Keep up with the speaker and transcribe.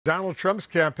Donald Trump's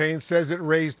campaign says it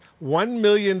raised $1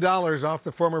 million off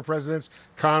the former president's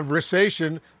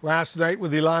conversation last night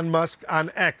with Elon Musk on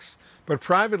X. But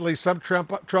privately, some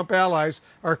Trump allies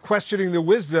are questioning the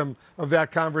wisdom of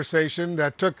that conversation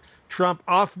that took Trump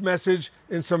off message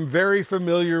in some very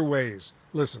familiar ways.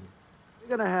 Listen.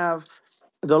 We're going to have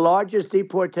the largest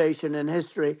deportation in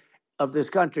history of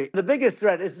this country. The biggest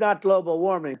threat is not global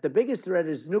warming. The biggest threat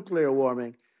is nuclear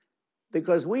warming,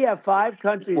 because we have 5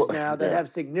 countries now that have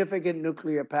significant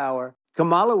nuclear power.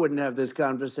 Kamala wouldn't have this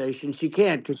conversation. She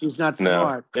can't because she's not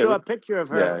smart. I saw a picture of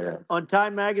her on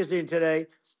Time magazine today.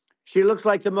 She looks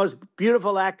like the most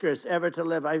beautiful actress ever to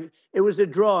live. It was a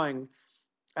drawing.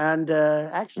 And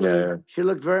actually, she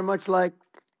looked very much like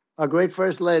our great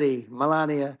First Lady,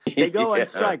 Melania. They go on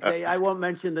strike. I won't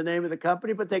mention the name of the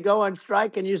company, but they go on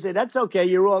strike, and you say, that's okay,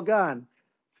 you're all gone.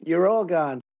 You're all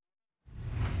gone.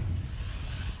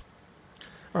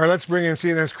 All right, let's bring in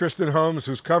CNN's Kristen Holmes,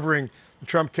 who's covering the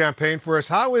Trump campaign for us.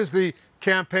 How is the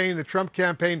Trump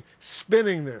campaign,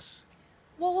 spinning this?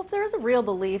 Well, if there's a real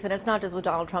belief, and it's not just with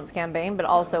Donald Trump's campaign, but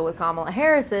also with Kamala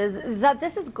Harris's, that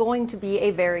this is going to be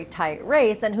a very tight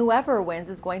race, and whoever wins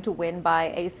is going to win by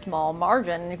a small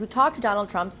margin. And if you talk to Donald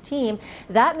Trump's team,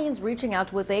 that means reaching out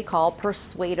to what they call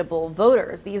persuadable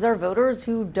voters. These are voters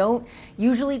who don't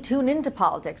usually tune into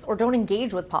politics or don't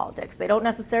engage with politics. They don't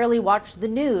necessarily watch the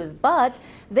news, but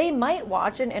they might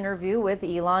watch an interview with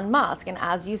Elon Musk. And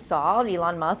as you saw,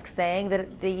 Elon Musk saying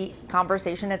that the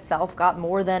conversation itself got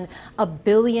more than a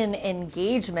billion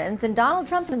engagements, and Donald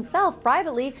Trump himself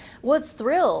privately was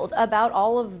thrilled about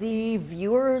all of the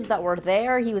viewers that were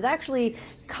there. He was actually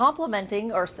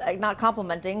complimenting, or not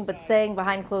complimenting, but saying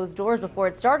behind closed doors before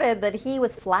it started that he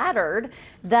was flattered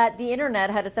that the internet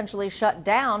had essentially shut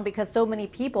down because so many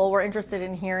people were interested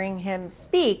in hearing him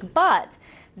speak. But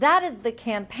that is the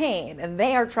campaign, and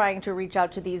they are trying to reach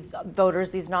out to these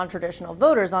voters, these non-traditional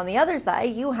voters. On the other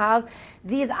side, you have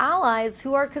these allies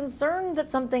who are concerned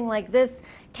that something like this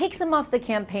takes him off the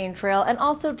campaign trail and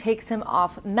also takes him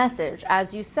off message.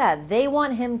 As you said, they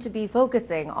want him to be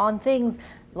focusing on things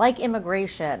like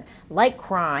immigration, like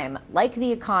crime, like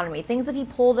the economy, things that he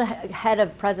pulled ahead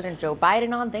of President Joe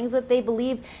Biden on, things that they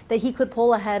believe that he could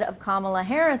pull ahead of Kamala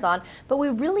Harris on. But we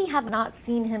really have not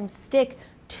seen him stick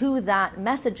to that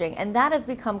messaging, and that has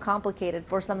become complicated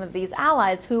for some of these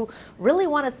allies who really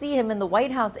want to see him in the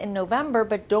White House in November,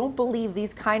 but don't believe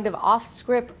these kind of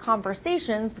off-script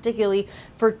conversations, particularly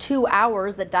for 2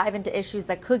 hours that dive into issues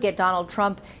that could get Donald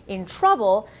Trump in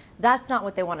trouble. That's not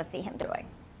what they want to see him doing.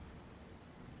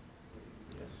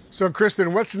 So,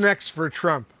 Kristen, what's next for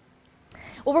Trump?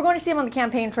 Well, we're going to see him on the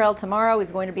campaign trail tomorrow.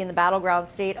 He's going to be in the battleground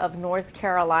state of North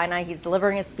Carolina. He's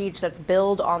delivering a speech that's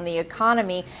billed on the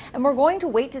economy, and we're going to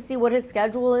wait to see what his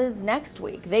schedule is next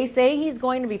week. They say he's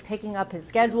going to be picking up his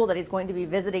schedule, that he's going to be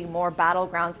visiting more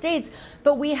battleground states,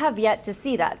 but we have yet to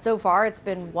see that. So far, it's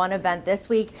been one event this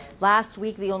week. Last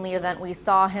week, the only event we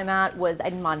saw him at was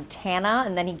in Montana,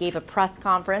 and then he gave a press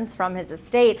conference from his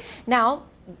estate. Now,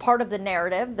 part of the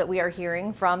narrative that we are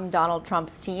hearing from Donald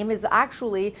Trump's team is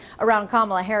actually around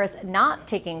Kamala Harris not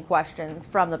taking questions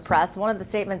from the press. One of the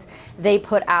statements they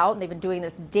put out, and they've been doing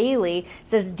this daily,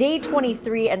 says day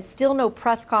 23 and still no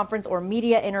press conference or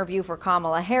media interview for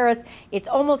Kamala Harris. It's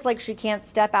almost like she can't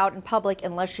step out in public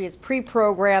unless she is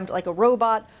pre-programmed like a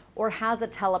robot or has a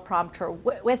teleprompter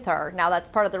with her. Now, that's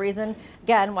part of the reason,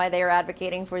 again, why they are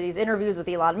advocating for these interviews with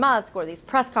Elon Musk or these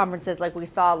press conferences like we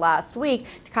saw last week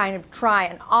to kind of try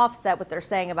and offset what they're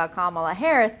saying about Kamala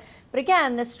Harris. But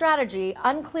again, this strategy,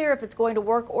 unclear if it's going to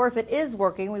work or if it is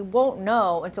working. We won't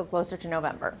know until closer to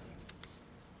November.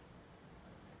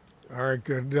 All right,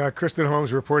 good. Kristen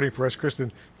Holmes reporting for us.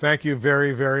 Kristen, thank you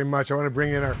very, very much. I want to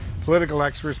bring in our political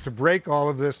experts to break all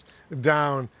of this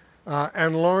down.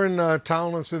 And Lauren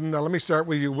Tomlinson, let me start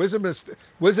with you. Was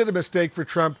it a mistake for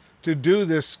Trump to do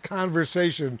this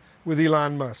conversation with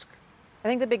Elon Musk? I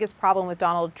think the biggest problem with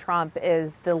Donald Trump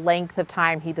is the length of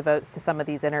time he devotes to some of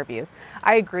these interviews.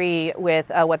 I agree with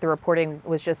what the reporting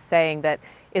was just saying, that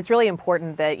it's really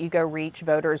important that you go reach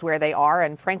voters where they are.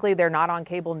 And frankly, they're not on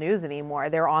cable news anymore.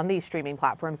 They're on these streaming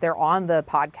platforms. They're on the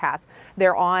podcasts.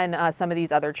 They're on some of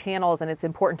these other channels. And it's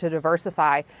important to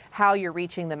diversify how you're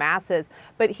reaching the masses.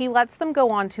 But he lets them go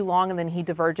on too long, and then he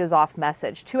diverges off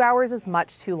message. 2 hours is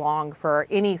much too long for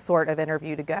any sort of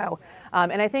interview to go.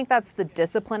 And I think that's the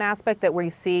discipline aspect that we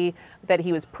see that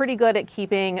he was pretty good at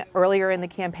keeping earlier in the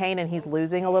campaign, and he's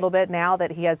losing a little bit now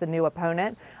that he has a new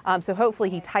opponent. So hopefully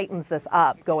he tightens this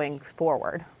up going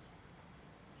forward.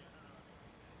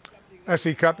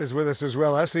 SE Cupp is with us as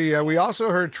well. SE, we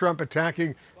also heard Trump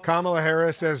attacking Kamala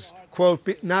Harris as,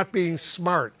 quote, not being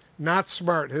smart, not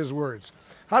smart, his words.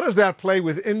 How does that play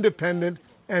with independent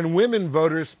and women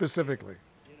voters specifically?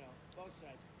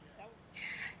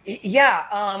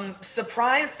 Yeah,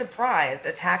 surprise, surprise,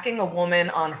 attacking a woman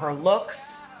on her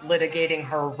looks, litigating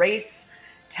her race,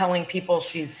 telling people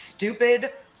she's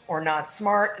stupid or not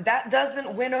smart, that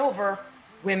doesn't win over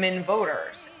women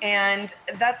voters. And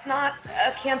that's not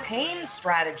a campaign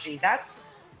strategy. That's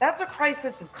a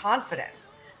crisis of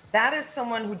confidence. That is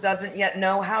someone who doesn't yet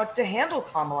know how to handle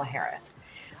Kamala Harris,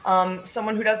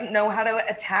 someone who doesn't know how to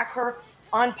attack her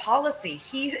on policy.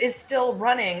 He is still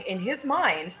running in his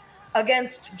mind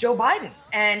against Joe Biden.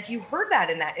 And you heard that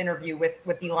in that interview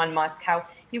with Elon Musk, how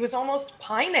he was almost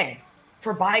pining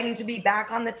for Biden to be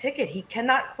back on the ticket. He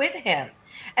cannot quit him.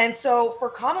 And so for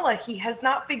Kamala, he has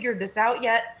not figured this out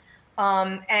yet.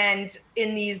 And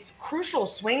in these crucial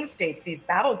swing states, these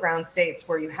battleground states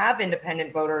where you have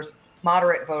independent voters,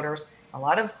 moderate voters, a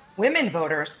lot of women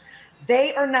voters,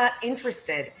 they are not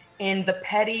interested in the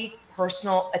petty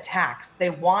personal attacks. They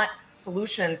want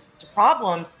solutions to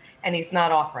problems, and he's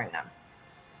not offering them.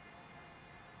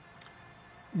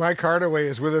 Mike Hardaway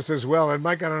is with us as well. And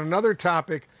Mike, on another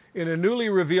topic, in a newly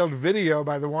revealed video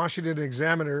by the Washington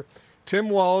Examiner, Tim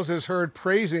Walz is heard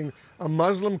praising a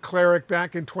Muslim cleric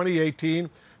back in 2018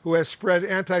 who has spread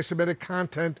anti-Semitic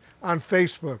content on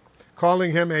Facebook,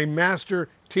 calling him a master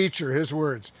teacher, his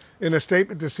words. In a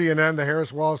statement to CNN, the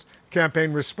Harris-Walz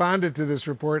campaign responded to this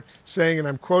report, saying, and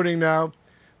I'm quoting now,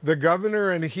 "The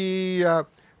governor and he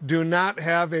do not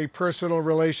have a personal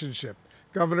relationship.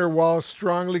 Governor Walz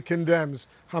strongly condemns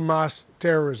Hamas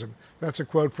terrorism." That's a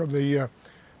quote from the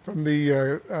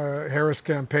Harris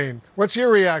campaign. What's your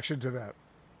reaction to that?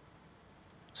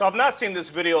 So I've not seen this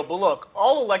video, but look,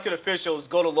 all elected officials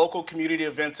go to local community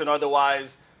events and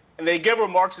otherwise, and they give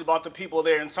remarks about the people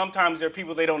there. And sometimes they're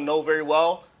people they don't know very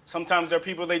well. Sometimes they're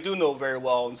people they do know very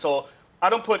well. And so I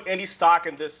don't put any stock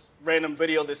in this random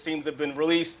video that seems to have been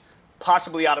released,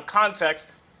 possibly out of context.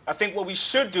 I think what we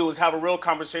should do is have a real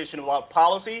conversation about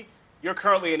policy. You're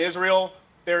currently in Israel.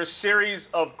 There's a series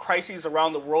of crises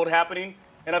around the world happening.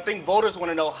 And I think voters want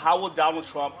to know, how will Donald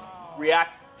Trump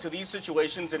react to these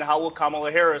situations, and how will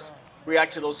Kamala Harris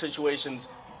react to those situations?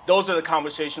 Those are the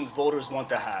conversations voters want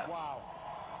to have.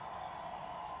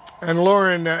 And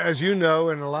Lauren, as you know,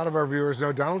 and a lot of our viewers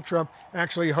know, Donald Trump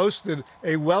actually hosted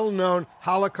a well-known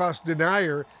Holocaust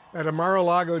denier at a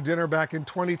Mar-a-Lago dinner back in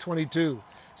 2022.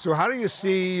 So how do you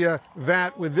see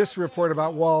that with this report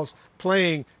about Walz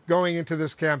playing going into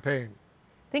this campaign?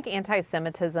 I think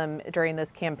anti-Semitism during this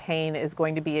campaign is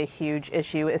going to be a huge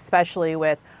issue, especially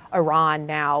with Iran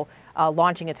now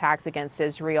launching attacks against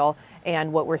Israel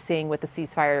and what we're seeing with the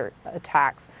ceasefire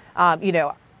attacks.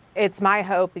 It's my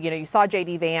hope, you saw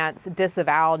J.D. Vance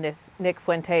disavow Nick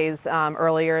Fuentes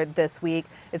earlier this week.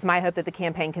 It's my hope that the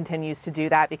campaign continues to do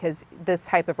that, because this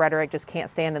type of rhetoric just can't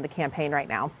stand in the campaign right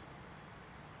now.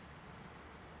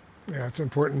 Yeah, it's an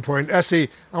important point. SE,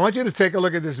 I want you to take a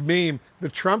look at this meme the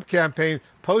Trump campaign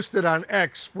posted on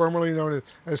X, formerly known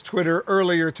as Twitter,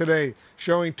 earlier today,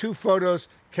 showing two photos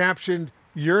captioned,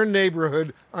 "Your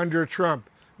neighborhood under Trump,"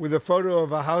 with a photo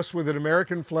of a house with an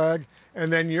American flag,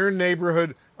 and then "Your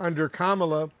neighborhood under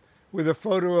Kamala," with a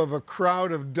photo of a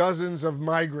crowd of dozens of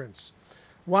migrants.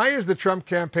 Why is the Trump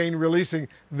campaign releasing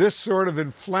this sort of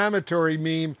inflammatory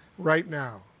meme right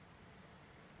now?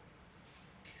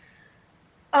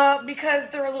 Because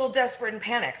they're a little desperate and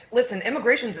panicked. Listen,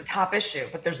 immigration's a top issue,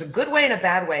 but there's a good way and a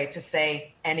bad way to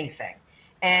say anything.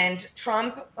 And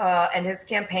Trump and his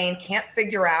campaign can't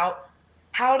figure out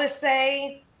how to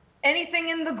say anything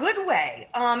in the good way,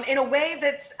 in a way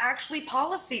that's actually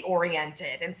policy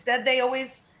oriented. Instead, they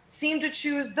always seem to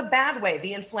choose the bad way,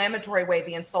 the inflammatory way,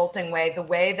 the insulting way, the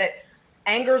way that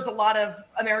angers a lot of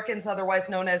Americans, otherwise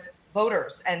known as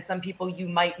voters, and some people you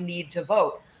might need to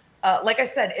vote. Like I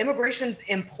said, immigration's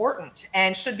important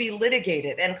and should be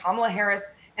litigated. And Kamala Harris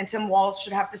and Tim Walz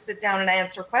should have to sit down and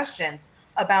answer questions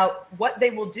about what they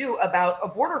will do about a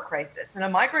border crisis and a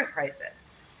migrant crisis.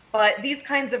 But these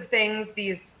kinds of things,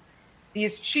 these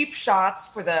cheap shots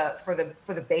for the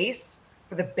base,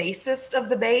 for the basest of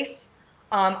the base,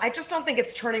 I just don't think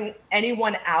it's turning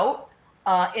anyone out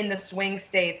in the swing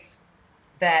states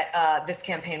that this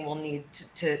campaign will need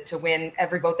to win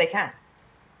every vote they can.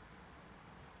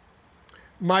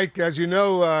 Mike, as you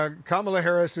know, Kamala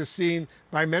Harris is seen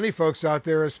by many folks out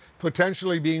there as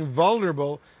potentially being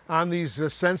vulnerable on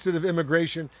these sensitive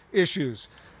immigration issues.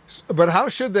 But how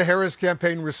should the Harris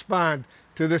campaign respond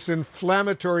to this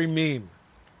inflammatory meme?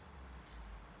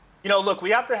 Look,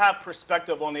 we have to have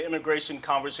perspective on the immigration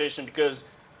conversation, because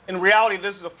in reality,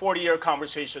 this is a 40-year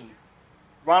conversation.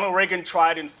 Ronald Reagan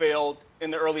tried and failed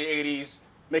in the early 80s.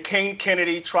 McCain,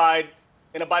 Kennedy tried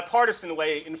in a bipartisan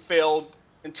way and failed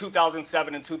in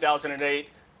 2007 and 2008.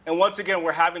 And once again,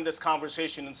 we're having this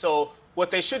conversation. And so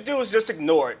what they should do is just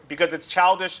ignore it because it's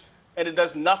childish and it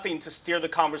does nothing to steer the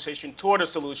conversation toward a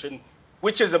solution,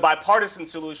 which is a bipartisan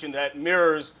solution that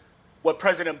mirrors what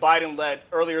President Biden led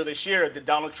earlier this year that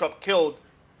Donald Trump killed,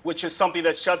 which is something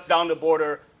that shuts down the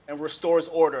border and restores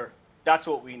order. That's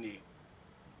what we need.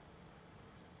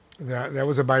 That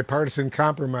was a bipartisan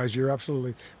compromise. You're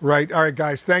absolutely right. All right,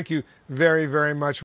 guys, thank you very, very much.